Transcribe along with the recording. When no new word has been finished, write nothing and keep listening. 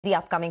the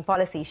upcoming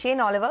policy. Shane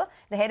Oliver,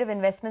 the head of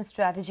Investment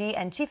Strategy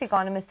and Chief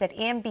Economist at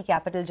AMP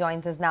Capital,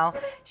 joins us now.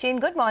 Shane,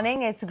 good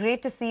morning. It's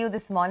great to see you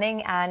this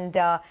morning, and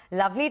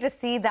lovely to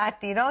see that,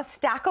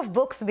 stack of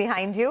books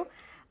behind you.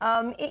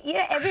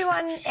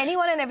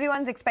 Anyone and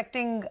everyone's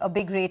expecting a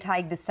big rate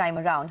hike this time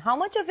around. How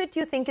much of it do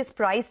you think is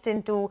priced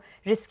into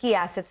risky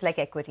assets like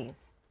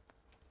equities?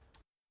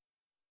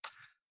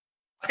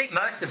 I think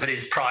most of it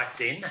is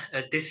priced in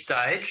at this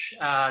stage.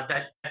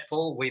 That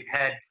fall we've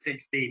had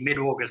since the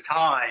mid-August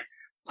high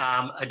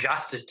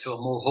adjusted to a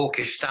more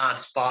hawkish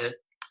stance by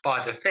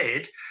the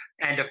Fed.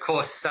 And, of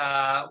course,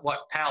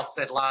 what Powell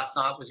said last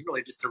night was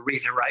really just a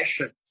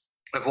reiteration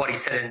of what he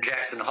said in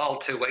Jackson Hole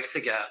 2 weeks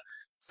ago.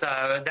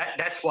 So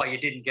that's why you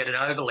didn't get an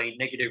overly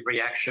negative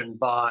reaction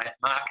by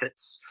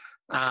markets.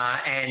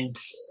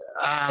 Markets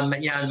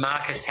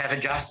have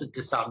adjusted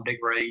to some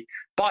degree.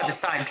 By the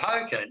same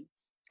token,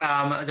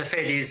 the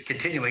Fed is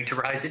continuing to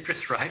raise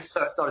interest rates,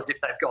 so it's not as if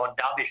they've gone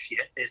dovish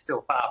yet. They're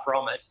still far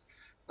from it.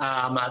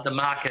 The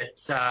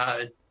market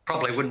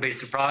probably wouldn't be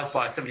surprised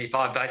by a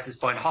 75 basis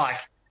point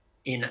hike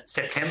in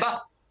September.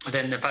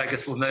 Then the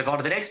focus will move on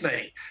to the next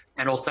meeting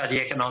and also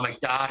the economic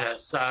data.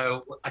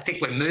 So I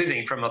think we're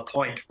moving from a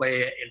point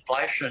where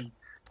inflation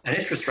and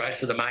interest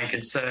rates are the main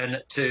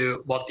concern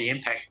to what the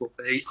impact will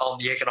be on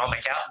the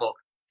economic outlook.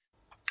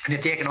 And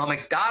if the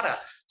economic data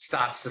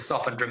starts to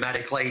soften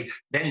dramatically,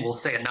 then we'll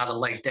see another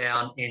leg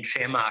down in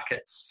share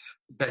markets.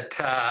 But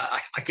I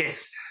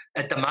guess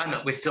at the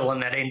moment we're still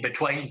in that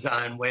in-between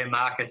zone where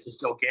markets are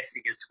still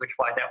guessing as to which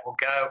way that will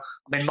go.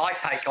 I mean, my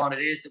take on it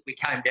is that we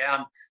came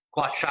down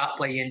quite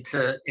sharply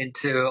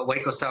into a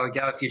week or so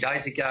ago, a few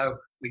days ago.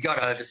 We got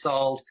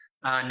oversold.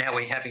 Now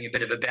we're having a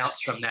bit of a bounce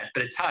from that.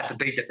 But it's hard to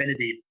be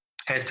definitive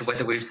as to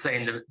whether we've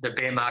seen the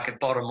bear market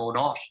bottom or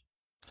not.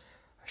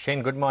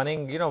 Shane, good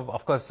morning.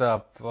 Of course,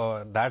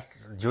 that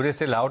jury is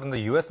still out in the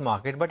U.S.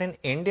 market. But in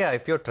India,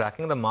 if you're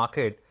tracking the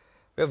market,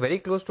 we're very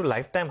close to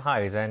lifetime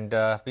highs and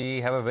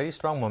we have a very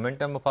strong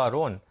momentum of our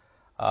own.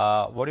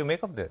 What do you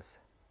make of this?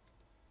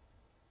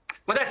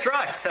 Well, that's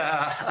right.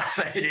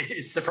 It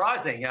is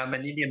surprising. The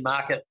Indian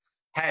market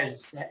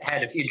has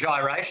had a few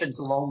gyrations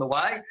along the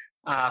way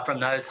from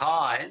those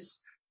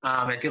highs,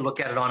 if you look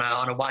at it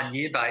on a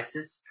one-year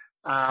basis.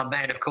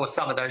 And, of course,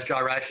 some of those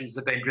gyrations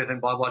have been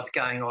driven by what's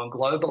going on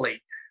globally.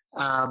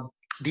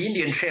 The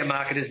Indian share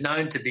market is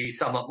known to be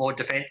somewhat more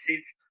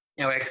defensive.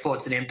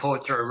 Exports and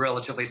imports are a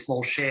relatively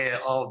small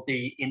share of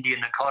the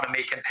Indian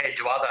economy compared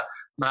to other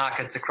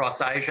markets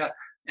across Asia.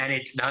 And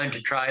it's known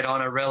to trade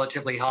on a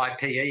relatively high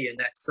PE, and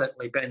that's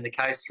certainly been the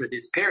case through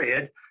this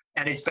period.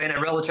 And it's been a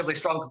relatively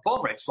strong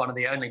performer. It's one of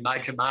the only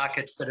major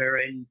markets that are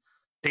in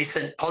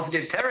decent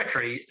positive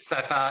territory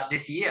so far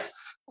this year.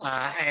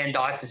 And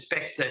I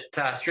suspect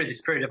that through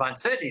this period of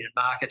uncertainty in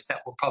markets,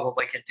 that will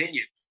probably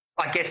continue.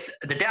 I guess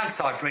the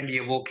downside for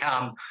India will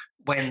come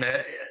when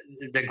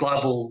the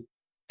global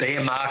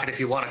bear market, if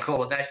you want to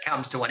call it that,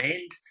 comes to an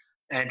end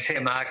and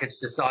share markets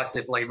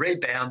decisively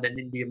rebound, then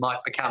India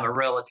might become a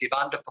relative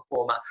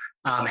underperformer,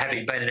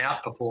 having been an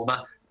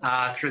outperformer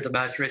through the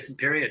most recent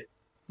period.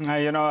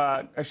 Shane,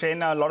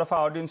 a lot of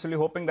our audience will be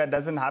hoping that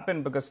doesn't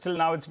happen because still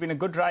now it's been a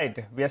good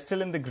ride. We are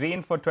still in the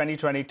green for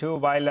 2022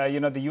 while,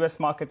 the U.S.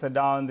 markets are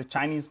down, the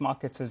Chinese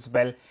markets as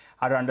well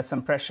are under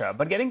some pressure.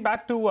 But getting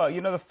back to,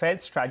 the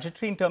Fed's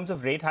trajectory in terms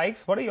of rate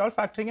hikes, what are you all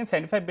factoring in?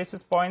 75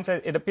 basis points,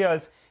 it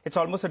appears it's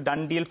almost a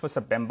done deal for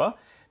September.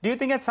 Do you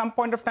think at some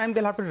point of time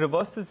they'll have to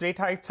reverse this rate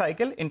hike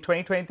cycle in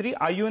 2023?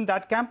 Are you in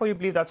that camp or you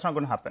believe that's not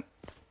going to happen?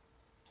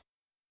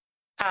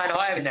 No,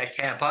 I am in that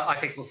camp. I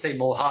think we'll see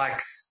more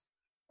hikes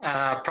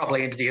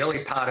probably into the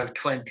early part of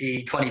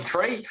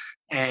 2023,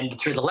 and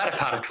through the latter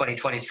part of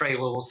 2023 we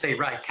will see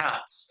rate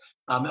cuts.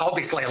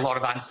 Obviously a lot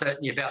of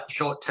uncertainty about the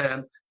short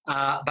term,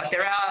 but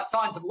there are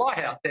signs of light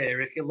out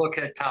there. If you look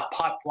at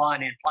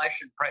pipeline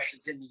inflation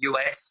pressures in the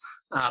US,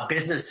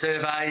 business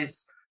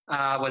surveys,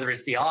 whether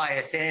it's the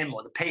ISM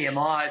or the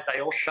PMIs, they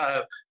all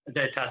show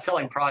that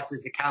selling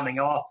prices are coming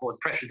off, or the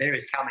pressure there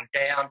is coming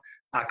down.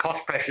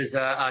 Cost pressures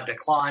are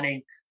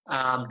declining.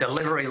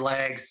 Delivery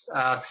lags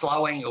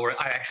slowing or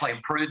are actually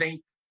improving.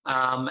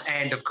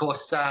 And, of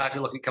course, if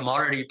you look at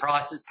commodity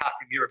prices, apart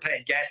from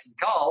European gas and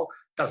coal,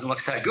 doesn't look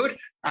so good.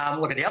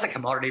 Look at the other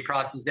commodity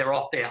prices, they're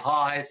off their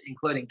highs,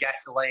 including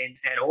gasoline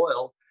and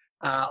oil.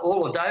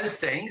 All of those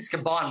things,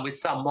 combined with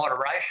some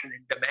moderation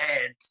in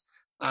demand,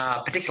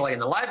 particularly in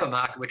the labour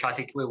market, which I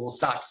think we will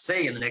start to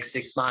see in the next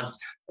 6 months,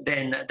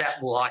 then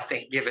that will, I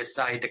think, give us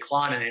a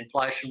decline in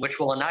inflation, which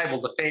will enable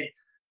the Fed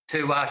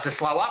to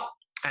slow up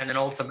and then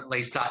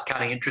ultimately start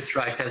cutting interest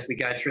rates as we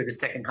go through the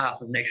second half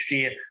of next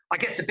year. I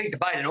guess the big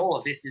debate in all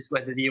of this is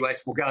whether the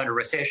US will go into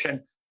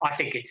recession. I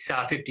think it's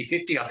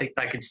 50-50. I think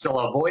they can still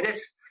avoid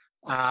it,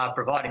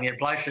 providing the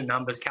inflation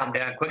numbers come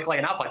down quickly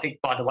enough. I think,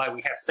 by the way,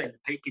 we have seen the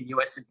peak in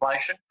US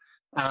inflation.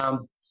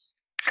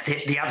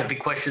 The other big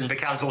question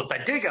becomes, well, if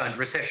they do go into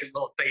recession,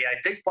 will it be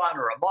a deep one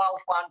or a mild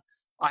one?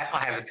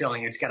 I have a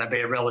feeling it's going to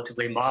be a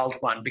relatively mild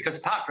one because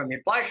apart from the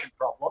inflation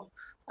problem,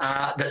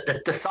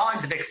 the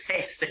signs of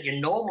excess that you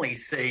normally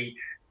see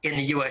in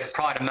the US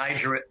prior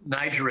to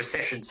major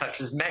recessions,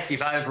 such as massive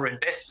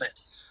overinvestment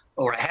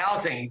or a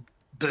housing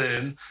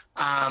boom,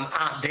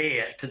 aren't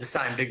there to the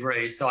same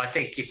degree. So I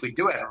think if we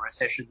do have a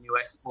recession in the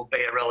US, it will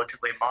be a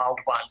relatively mild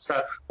one.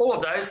 So all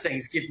of those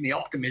things give me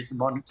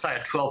optimism on, say,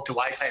 a 12 to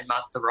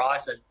 18-month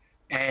horizon.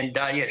 And,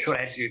 yeah, short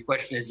answer to your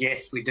question is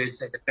yes, we do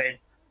see the Fed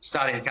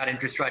starting to cut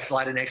interest rates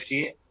later next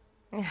year.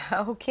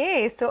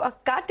 Okay, so a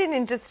cut in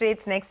interest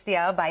rates next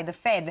year by the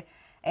Fed,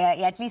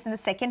 at least in the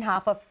second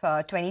half of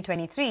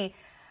 2023,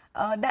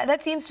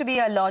 that seems to be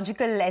a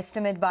logical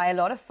estimate by a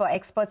lot of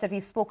experts that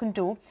we've spoken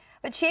to.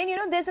 But Shane, you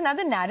know, there's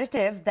another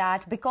narrative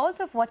that because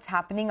of what's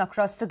happening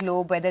across the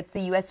globe, whether it's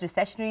the US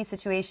recessionary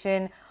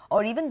situation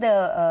or even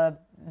the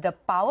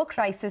power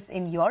crisis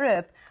in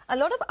Europe, a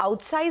lot of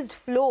outsized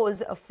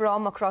flows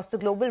from across the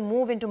globe will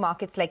move into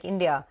markets like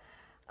India.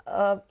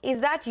 Is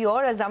that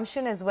your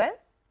assumption as well,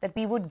 that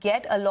we would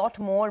get a lot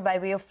more by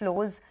way of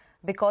flows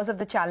because of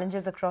the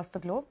challenges across the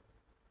globe?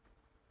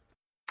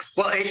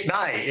 Well, it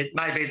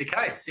may be the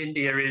case.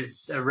 India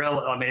is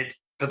it's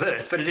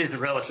perverse, but it is a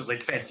relatively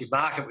defensive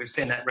market. We've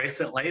seen that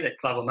recently, that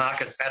global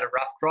markets have had a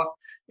rough trot.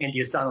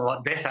 India's done a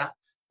lot better.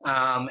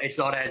 It's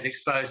not as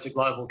exposed to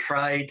global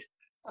trade.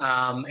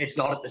 It's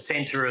not at the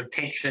centre of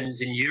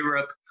tensions in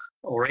Europe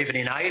or even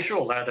in Asia,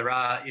 although there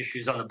are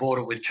issues on the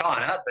border with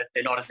China, but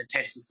they're not as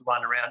intense as the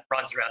one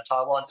runs around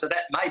Taiwan. So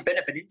that may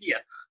benefit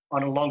India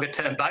on a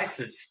longer-term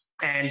basis.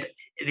 And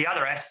the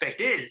other aspect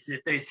is,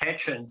 if these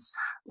tensions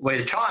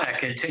with China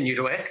continue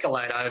to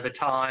escalate over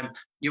time,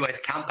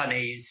 US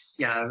companies,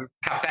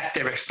 cut back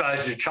their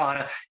exposure to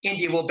China,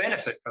 India will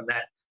benefit from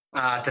that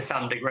to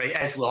some degree,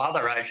 as will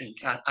other Asian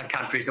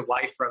countries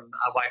away from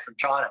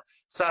China.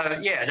 So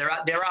yeah,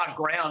 there are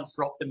grounds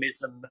for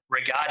optimism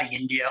regarding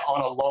India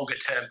on a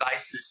longer-term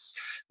basis.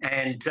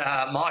 And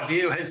my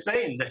view has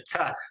been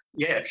that,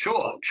 yeah,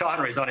 sure,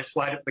 China is on its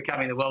way to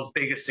becoming the world's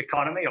biggest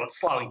economy, or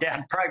slowing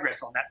down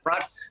progress on that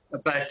front.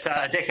 But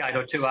a decade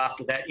or two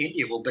after that,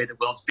 India will be the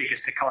world's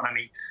biggest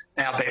economy,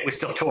 albeit we're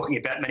still talking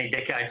about many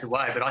decades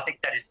away. But I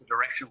think that is the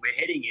direction we're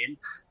heading in.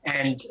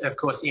 And, of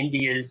course,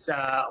 India's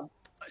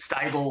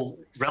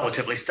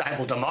relatively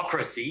stable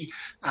democracy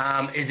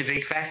is a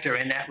big factor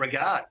in that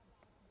regard.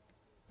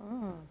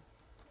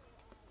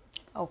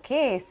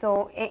 Okay,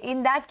 so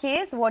in that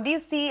case, what do you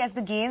see as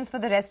the gains for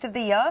the rest of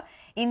the year?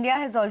 India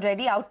has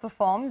already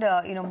outperformed.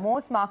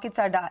 Most markets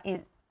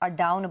are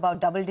down about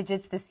double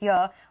digits this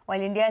year,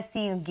 while India is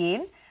seeing a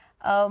gain.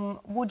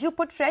 Would you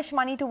put fresh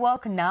money to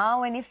work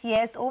now? And if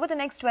yes, over the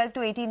next 12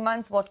 to 18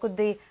 months, what could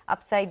the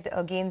upside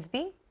gains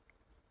be?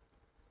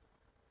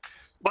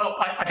 Well,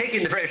 I think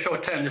in the very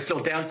short term, there's still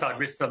downside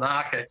risk for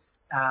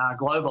markets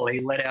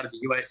globally, led out of the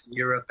US and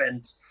Europe.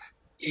 And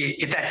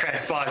if that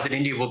transpires, then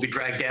India will be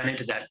dragged down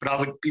into that. But I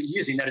would be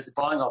using that as a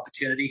buying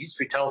opportunity.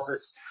 History tells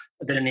us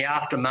that in the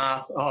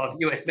aftermath of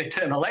US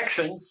midterm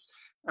elections,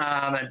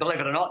 and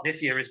believe it or not,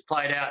 this year has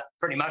played out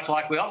pretty much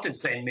like we often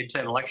see in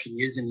midterm election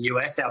years in the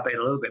US, albeit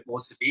a little bit more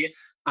severe.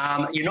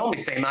 You normally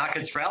see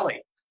markets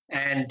rally.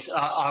 And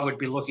I would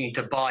be looking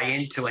to buy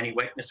into any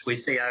weakness we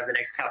see over the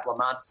next couple of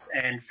months.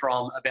 And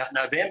from about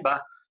November,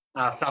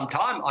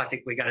 sometime, I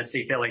think we're going to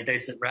see fairly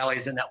decent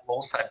rallies, and that will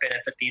also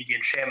benefit the Indian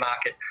share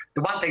market.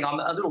 The one thing I'm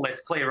a little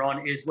less clear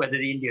on is whether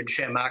the Indian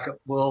share market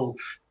will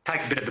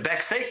take a bit of a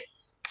backseat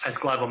as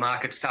global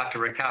markets start to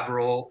recover,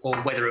 or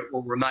whether it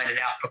will remain an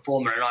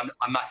outperformer. And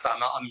I must say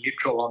I'm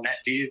neutral on that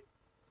view.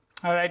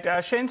 All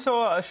right, Shane,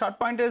 so a short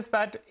point is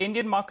that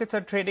Indian markets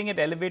are trading at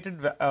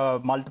elevated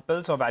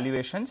multiples or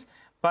valuations,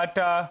 but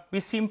we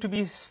seem to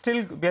be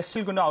still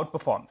going to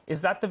outperform.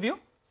 Is that the view?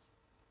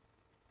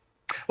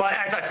 Well,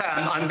 as I say,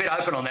 I'm a bit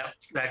open on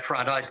that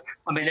front. I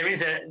mean, there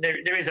is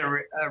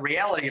a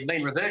reality of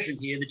mean reversion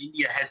here, that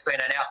India has been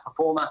an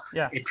outperformer.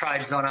 Yeah. It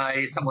trades on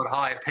a somewhat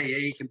higher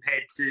PE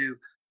compared to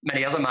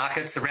many other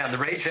markets around the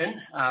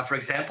region. For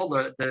example,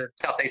 the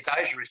Southeast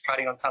Asia is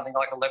trading on something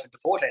like 11 to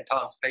 14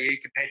 times PE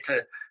compared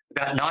to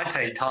about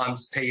 19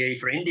 times PE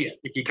for India,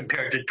 if you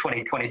compare it to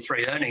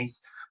 2023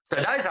 earnings. So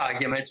those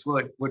arguments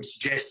would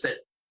suggest that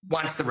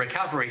once the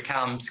recovery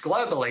comes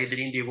globally, that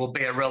India will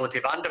be a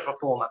relative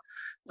underperformer.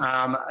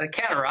 A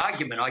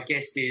counter-argument, I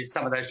guess, is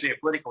some of those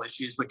geopolitical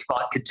issues which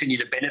might continue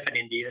to benefit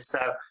India. So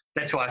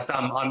that's why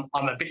I'm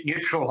a bit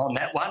neutral on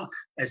that one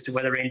as to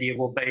whether India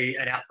will be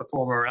an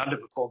outperformer or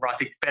underperformer. I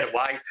think the better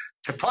way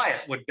to play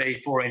it would be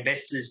for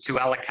investors to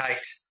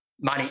allocate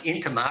money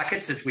into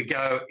markets as we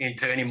go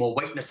into any more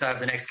weakness over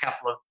the next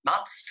couple of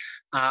months,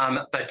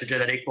 but to do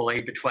that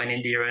equally between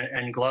India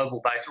and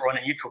global base, or on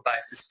a neutral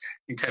basis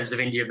in terms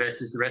of India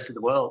versus the rest of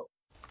the world.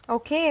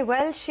 Okay,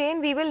 well, Shane,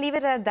 we will leave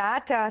it at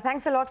that.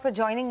 Thanks a lot for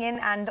joining in,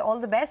 and all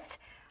the best.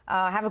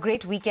 Have a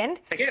great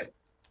weekend. Thank you.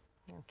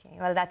 Okay,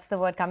 well, that's the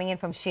word coming in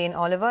from Shane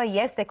Oliver.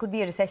 Yes, there could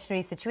be a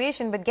recessionary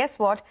situation, but guess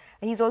what?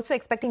 He's also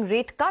expecting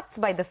rate cuts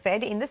by the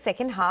Fed in the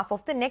second half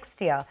of the next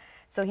year.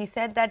 So he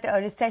said that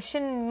a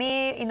recession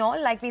may, in all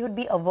likelihood,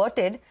 be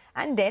averted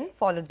and then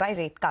followed by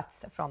rate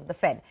cuts from the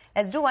Fed.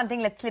 Let's do one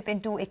thing. Let's slip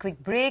into a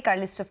quick break. Our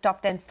list of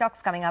top 10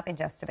 stocks coming up in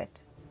just a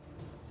bit.